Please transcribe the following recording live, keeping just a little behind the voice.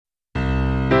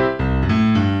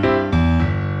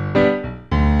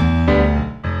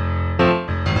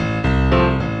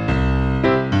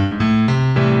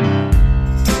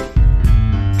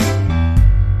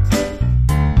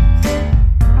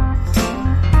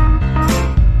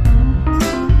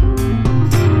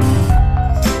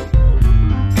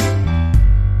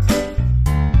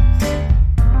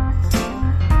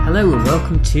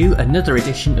welcome to another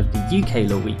edition of the UK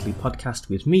Law Weekly podcast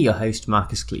with me, your host,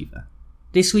 Marcus Cleaver.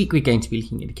 This week we're going to be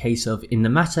looking at a case of In the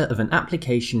Matter of an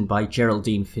Application by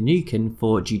Geraldine Finucane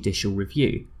for Judicial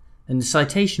Review, and the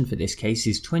citation for this case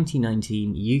is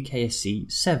 2019 UKSC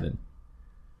 7.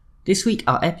 This week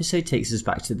our episode takes us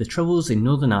back to the Troubles in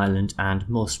Northern Ireland and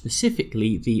more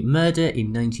specifically the murder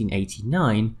in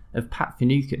 1989 of Pat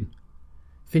Finucane.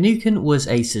 Finucane was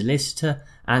a solicitor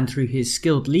and through his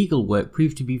skilled legal work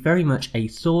proved to be very much a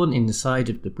thorn in the side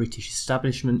of the British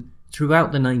establishment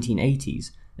throughout the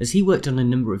 1980s, as he worked on a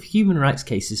number of human rights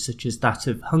cases such as that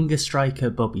of hunger striker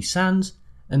Bobby Sands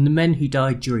and the men who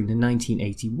died during the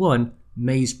 1981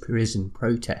 Maze prison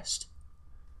protest.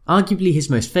 Arguably his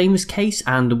most famous case,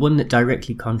 and the one that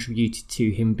directly contributed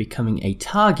to him becoming a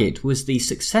target, was the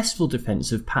successful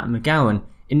defence of Pat McGowan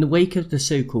in the wake of the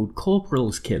so-called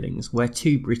Corporals killings, where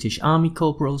two British Army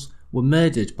corporals were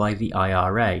murdered by the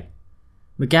IRA.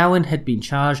 McGowan had been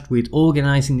charged with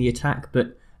organising the attack,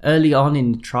 but early on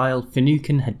in the trial,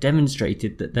 Finucane had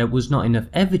demonstrated that there was not enough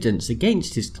evidence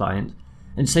against his client,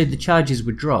 and so the charges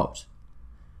were dropped.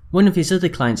 One of his other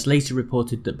clients later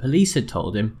reported that police had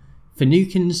told him,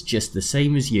 "Finucane's just the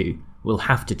same as you, we'll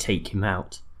have to take him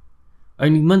out."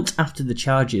 Only months after the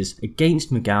charges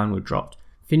against McGowan were dropped,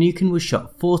 Finucane was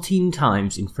shot 14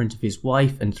 times in front of his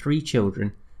wife and 3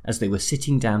 children as they were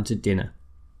sitting down to dinner.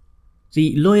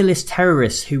 The loyalist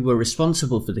terrorists who were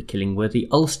responsible for the killing were the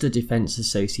Ulster Defence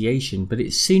Association, but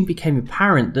it soon became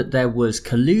apparent that there was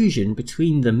collusion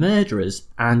between the murderers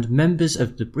and members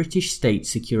of the British state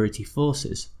security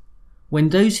forces. When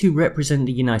those who represent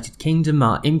the United Kingdom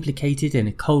are implicated in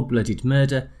a cold-blooded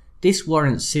murder, this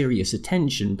warrants serious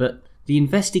attention, but the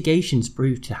investigations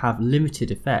proved to have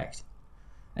limited effect.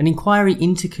 An inquiry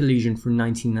into collusion from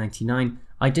 1999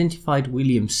 identified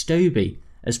William Stobie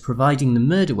as providing the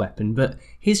murder weapon, but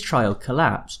his trial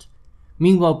collapsed.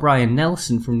 Meanwhile, Brian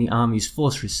Nelson from the Army's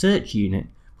Force Research Unit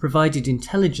provided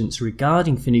intelligence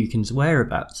regarding Finucane's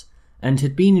whereabouts and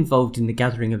had been involved in the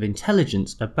gathering of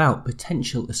intelligence about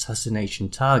potential assassination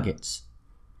targets.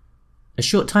 A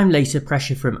short time later,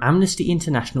 pressure from Amnesty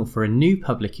International for a new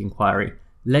public inquiry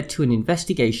led to an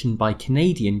investigation by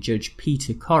Canadian Judge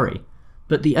Peter Corrie,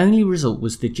 but the only result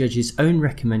was the judge's own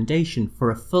recommendation for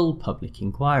a full public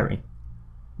inquiry.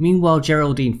 Meanwhile,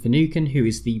 Geraldine Finucane, who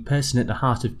is the person at the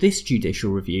heart of this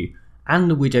judicial review, and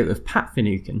the widow of Pat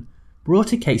Finucane,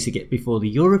 brought a case again before the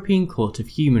European Court of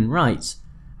Human Rights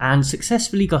and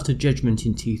successfully got a judgment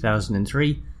in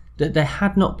 2003 that there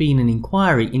had not been an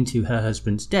inquiry into her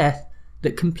husband's death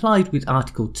that complied with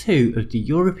Article 2 of the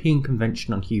European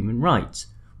Convention on Human Rights,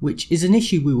 which is an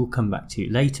issue we will come back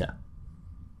to later.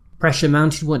 Pressure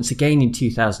mounted once again in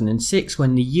 2006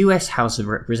 when the US House of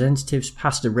Representatives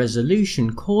passed a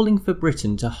resolution calling for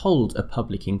Britain to hold a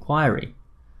public inquiry.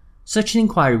 Such an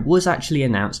inquiry was actually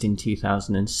announced in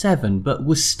 2007, but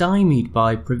was stymied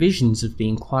by provisions of the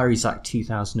Inquiries Act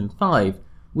 2005,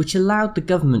 which allowed the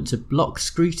government to block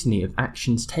scrutiny of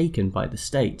actions taken by the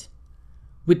state.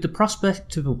 With the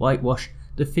prospect of a whitewash,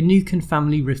 the Finucane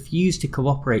family refused to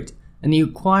cooperate, and the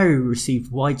inquiry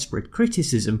received widespread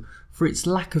criticism for its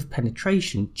lack of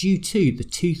penetration due to the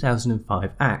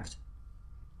 2005 Act.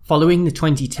 Following the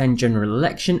 2010 general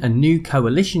election, a new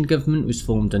coalition government was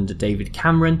formed under David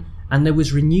Cameron, and there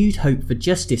was renewed hope for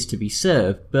justice to be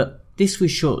served, but this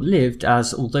was short-lived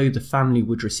as, although the family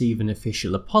would receive an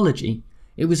official apology,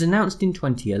 it was announced in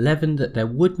 2011 that there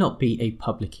would not be a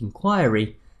public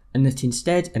inquiry, and that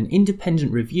instead an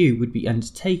independent review would be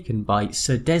undertaken by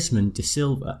Sir Desmond de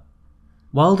Silva.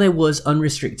 While there was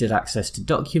unrestricted access to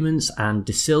documents and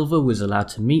de Silva was allowed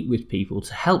to meet with people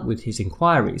to help with his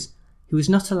inquiries, he was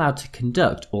not allowed to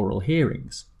conduct oral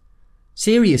hearings.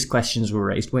 Serious questions were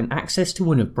raised when access to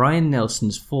one of Brian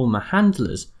Nelson's former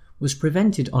handlers was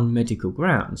prevented on medical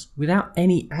grounds, without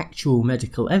any actual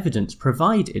medical evidence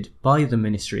provided by the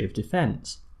Ministry of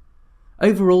Defence.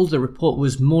 Overall, the report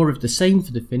was more of the same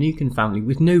for the Finucane family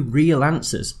with no real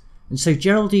answers, and so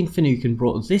Geraldine Finucane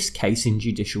brought this case in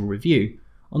judicial review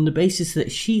on the basis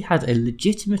that she had a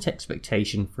legitimate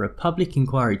expectation for a public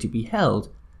inquiry to be held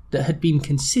that had been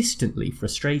consistently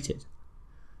frustrated.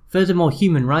 Furthermore,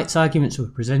 human rights arguments were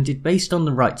presented based on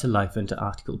the right to life under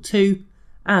Article 2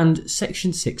 and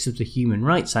Section 6 of the Human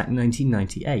Rights Act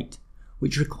 1998,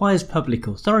 which requires public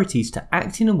authorities to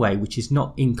act in a way which is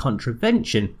not in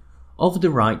contravention of the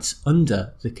rights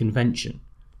under the Convention.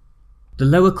 The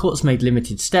lower courts made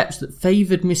limited steps that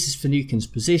favoured Mrs Finucane's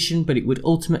position, but it would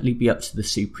ultimately be up to the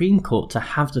Supreme Court to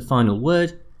have the final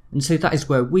word, and so that is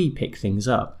where we pick things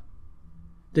up.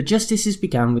 The justices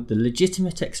began with the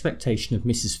legitimate expectation of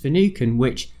Mrs Finucane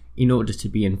which, in order to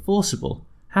be enforceable,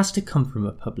 has to come from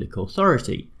a public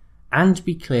authority, and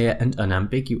be clear and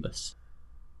unambiguous.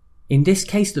 In this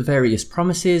case, the various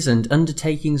promises and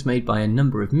undertakings made by a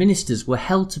number of ministers were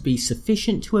held to be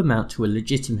sufficient to amount to a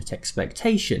legitimate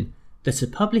expectation that a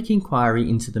public inquiry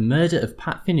into the murder of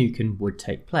Pat Finucane would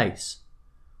take place.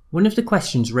 One of the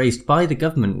questions raised by the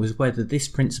government was whether this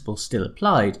principle still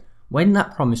applied when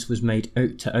that promise was made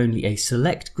to only a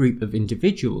select group of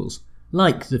individuals,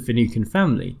 like the Finucane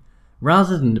family,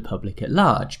 rather than the public at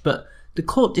large, but the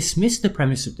court dismissed the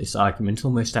premise of this argument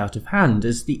almost out of hand,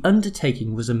 as the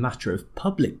undertaking was a matter of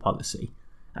public policy,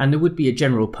 and there would be a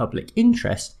general public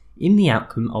interest in the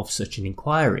outcome of such an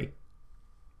inquiry.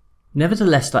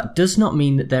 Nevertheless, that does not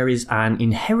mean that there is an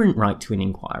inherent right to an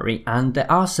inquiry, and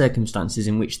there are circumstances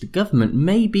in which the government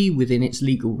may be within its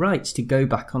legal rights to go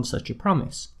back on such a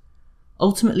promise.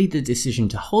 Ultimately, the decision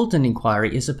to hold an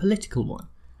inquiry is a political one,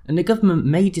 and the government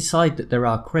may decide that there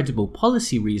are credible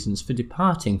policy reasons for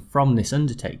departing from this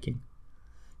undertaking.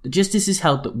 The justices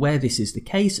held that where this is the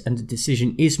case and a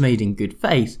decision is made in good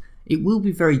faith, it will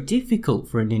be very difficult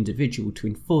for an individual to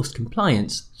enforce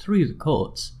compliance through the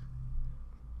courts.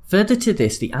 Further to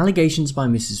this, the allegations by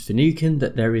Mrs. Finucane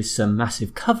that there is some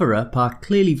massive cover-up are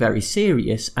clearly very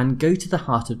serious and go to the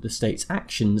heart of the state's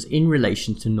actions in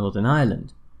relation to Northern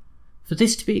Ireland. For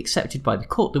this to be accepted by the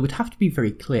court, there would have to be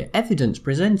very clear evidence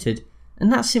presented, and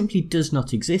that simply does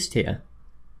not exist here.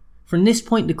 From this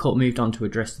point, the court moved on to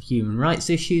address the human rights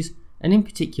issues, and in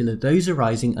particular those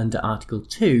arising under Article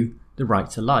 2, the right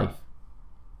to life.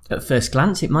 At first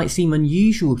glance, it might seem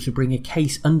unusual to bring a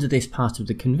case under this part of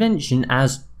the convention,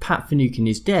 as Pat Finucane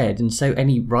is dead, and so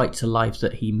any right to life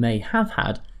that he may have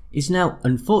had is now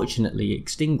unfortunately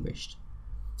extinguished.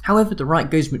 However, the right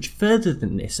goes much further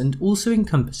than this and also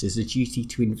encompasses a duty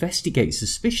to investigate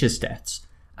suspicious deaths,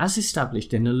 as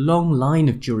established in a long line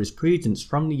of jurisprudence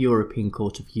from the European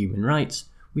Court of Human Rights,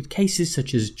 with cases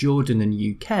such as Jordan and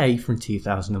UK from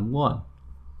 2001.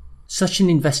 Such an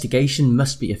investigation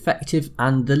must be effective,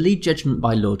 and the lead judgment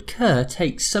by Lord Kerr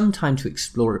takes some time to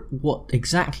explore what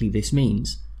exactly this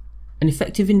means. An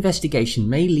effective investigation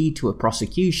may lead to a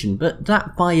prosecution, but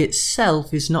that by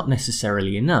itself is not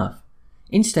necessarily enough.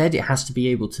 Instead, it has to be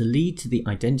able to lead to the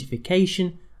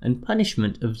identification and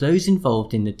punishment of those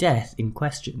involved in the death in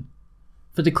question.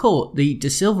 For the court, the De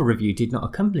Silva review did not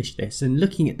accomplish this, and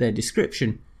looking at their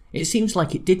description, it seems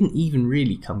like it didn't even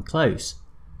really come close.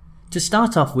 To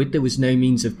start off with, there was no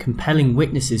means of compelling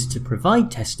witnesses to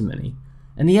provide testimony,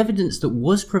 and the evidence that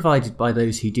was provided by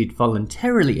those who did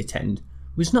voluntarily attend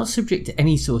was not subject to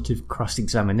any sort of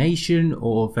cross-examination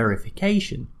or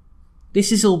verification.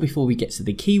 This is all before we get to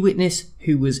the key witness,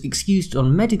 who was excused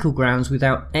on medical grounds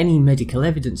without any medical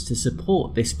evidence to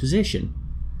support this position.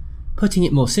 Putting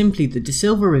it more simply, the De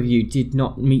Silva review did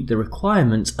not meet the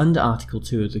requirements under Article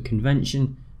 2 of the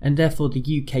Convention, and therefore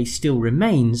the UK still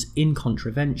remains in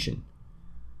contravention.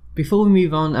 Before we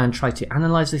move on and try to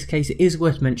analyse this case, it is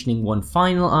worth mentioning one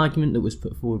final argument that was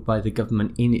put forward by the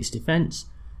government in its defence,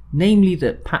 namely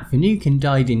that Pat Finucane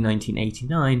died in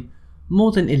 1989,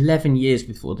 more than 11 years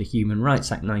before the Human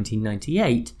Rights Act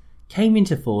 1998 came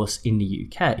into force in the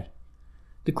UK.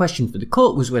 The question for the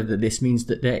court was whether this means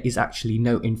that there is actually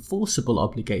no enforceable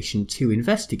obligation to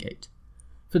investigate.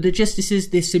 For the justices,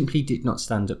 this simply did not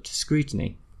stand up to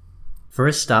scrutiny. For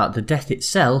a start, the death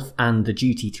itself and the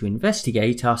duty to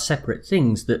investigate are separate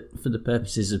things that, for the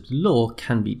purposes of the law,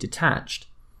 can be detached.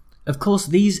 Of course,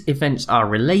 these events are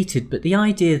related, but the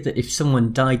idea that if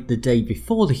someone died the day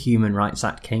before the Human Rights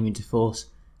Act came into force,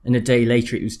 and a day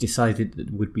later it was decided that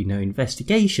there would be no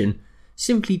investigation,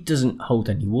 simply doesn't hold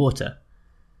any water.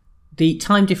 The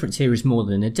time difference here is more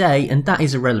than a day, and that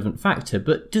is a relevant factor,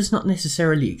 but does not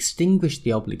necessarily extinguish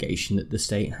the obligation that the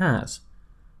state has.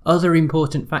 Other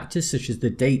important factors, such as the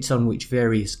dates on which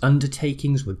various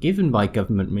undertakings were given by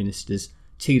government ministers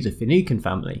to the Finucane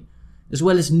family, as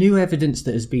well as new evidence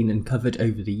that has been uncovered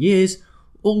over the years,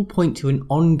 all point to an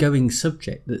ongoing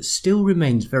subject that still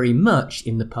remains very much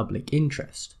in the public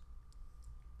interest.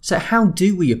 So how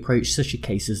do we approach such a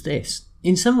case as this?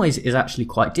 In some ways it is actually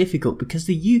quite difficult, because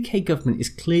the UK government is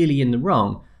clearly in the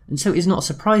wrong, and so it is not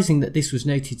surprising that this was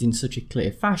noted in such a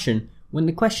clear fashion when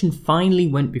the question finally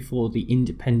went before the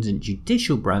independent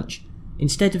judicial branch,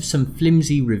 instead of some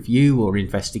flimsy review or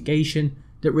investigation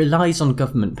that relies on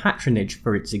government patronage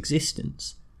for its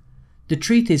existence. The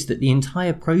truth is that the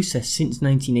entire process since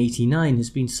 1989 has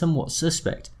been somewhat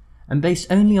suspect, and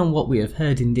based only on what we have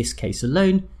heard in this case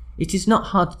alone, it is not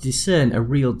hard to discern a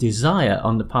real desire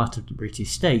on the part of the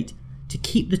British state to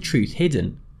keep the truth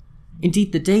hidden.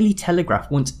 Indeed, the Daily Telegraph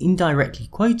once indirectly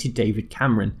quoted David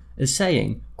Cameron as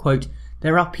saying, quote,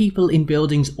 There are people in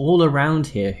buildings all around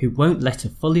here who won't let a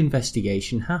full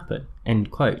investigation happen."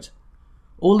 End quote.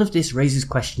 All of this raises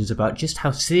questions about just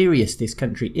how serious this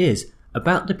country is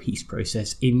about the peace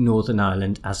process in Northern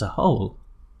Ireland as a whole.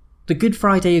 The Good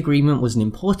Friday Agreement was an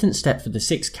important step for the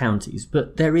 6 counties,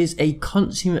 but there is a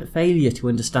consummate failure to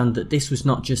understand that this was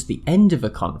not just the end of a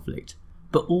conflict,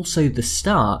 but also the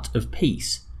start of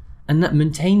peace, and that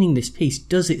maintaining this peace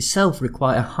does itself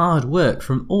require hard work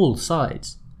from all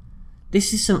sides.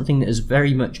 This is something that has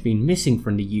very much been missing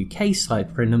from the UK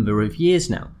side for a number of years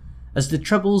now, as the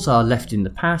troubles are left in the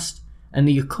past and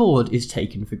the accord is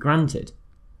taken for granted.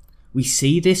 We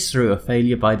see this through a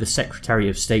failure by the Secretary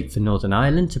of State for Northern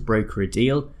Ireland to broker a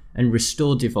deal and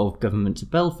restore devolved government to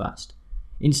Belfast,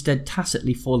 instead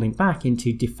tacitly falling back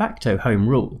into de facto Home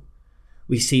Rule.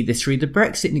 We see this through the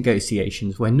Brexit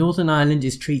negotiations, where Northern Ireland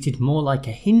is treated more like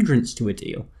a hindrance to a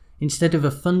deal instead of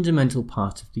a fundamental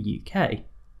part of the UK.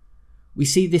 We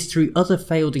see this through other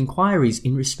failed inquiries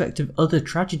in respect of other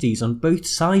tragedies on both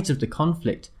sides of the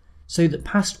conflict, so that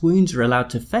past wounds are allowed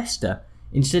to fester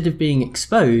instead of being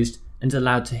exposed and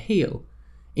allowed to heal.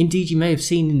 Indeed, you may have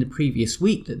seen in the previous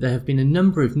week that there have been a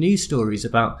number of news stories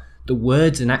about the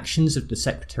words and actions of the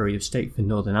Secretary of State for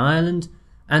Northern Ireland,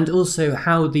 and also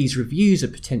how these reviews are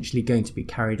potentially going to be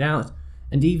carried out,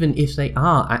 and even if they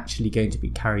are actually going to be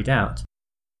carried out.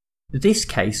 This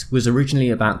case was originally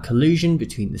about collusion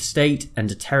between the state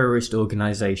and a terrorist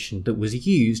organisation that was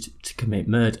used to commit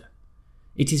murder.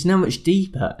 It is now much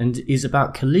deeper and is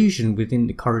about collusion within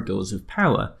the corridors of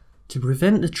power to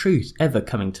prevent the truth ever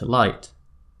coming to light.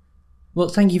 Well,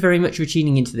 thank you very much for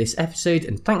tuning into this episode,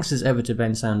 and thanks as ever to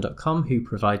bensound.com who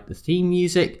provide the theme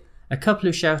music. A couple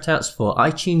of shout outs for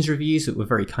iTunes reviews that were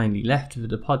very kindly left for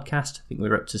the podcast. I think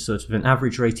we're up to sort of an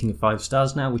average rating of 5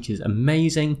 stars now, which is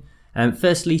amazing.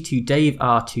 Firstly to Dave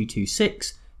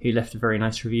R226, who left a very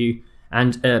nice review,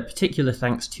 and a particular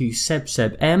thanks to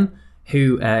Seb M,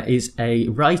 who is a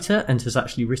writer and has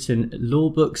actually written law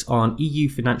books on EU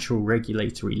financial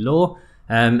regulatory law,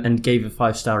 and gave a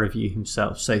 5-star review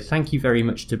himself. So thank you very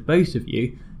much to both of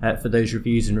you for those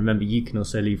reviews, and remember you can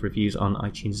also leave reviews on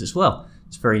iTunes as well.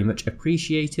 It's very much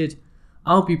appreciated.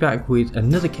 I'll be back with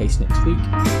another case next week.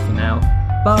 For now,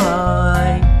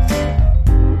 bye!